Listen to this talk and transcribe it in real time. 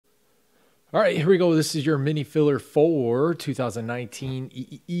All right, here we go. This is your mini filler for 2019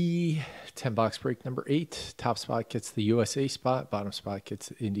 EEE. 10 box break number 8. Top spot gets the USA spot. Bottom spot gets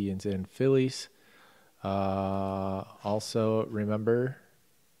the Indians and Phillies. Also, remember,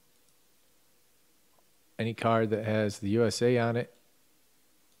 any card that has the USA on it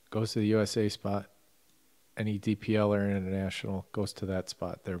goes to the USA spot. Any DPL or international goes to that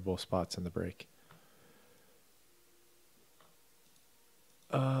spot. They're both spots in the break.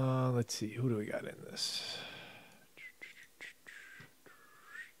 Let's see. Who do we got in this?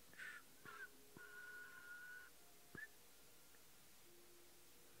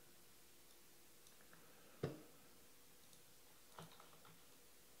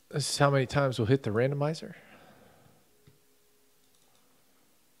 This is how many times we'll hit the randomizer.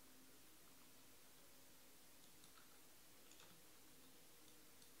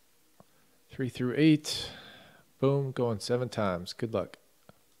 Three through 8. Boom, going 7 times. Good luck.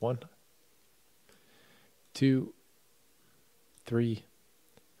 1, 2, 3,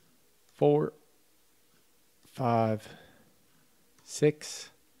 4, 5, 6,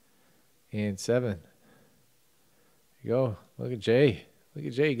 and 7. There you go. Look at Jay. Look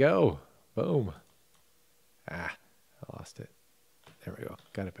at Jay go. Boom. I lost it. There we go.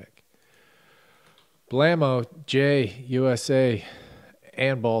 Got it back. Blammo, Jay, USA,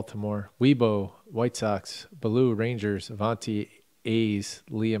 and Baltimore. Weibo, White Sox. Baloo, Rangers. Avanti, A's.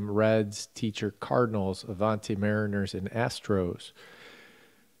 Liam, Reds. Teacher, Cardinals. Avanti, Mariners, and Astros.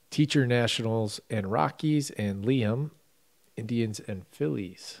 Teacher, Nationals, and Rockies. And Liam, Indians, and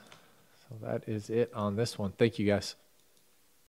Phillies. So that is it on this one. Thank you, guys.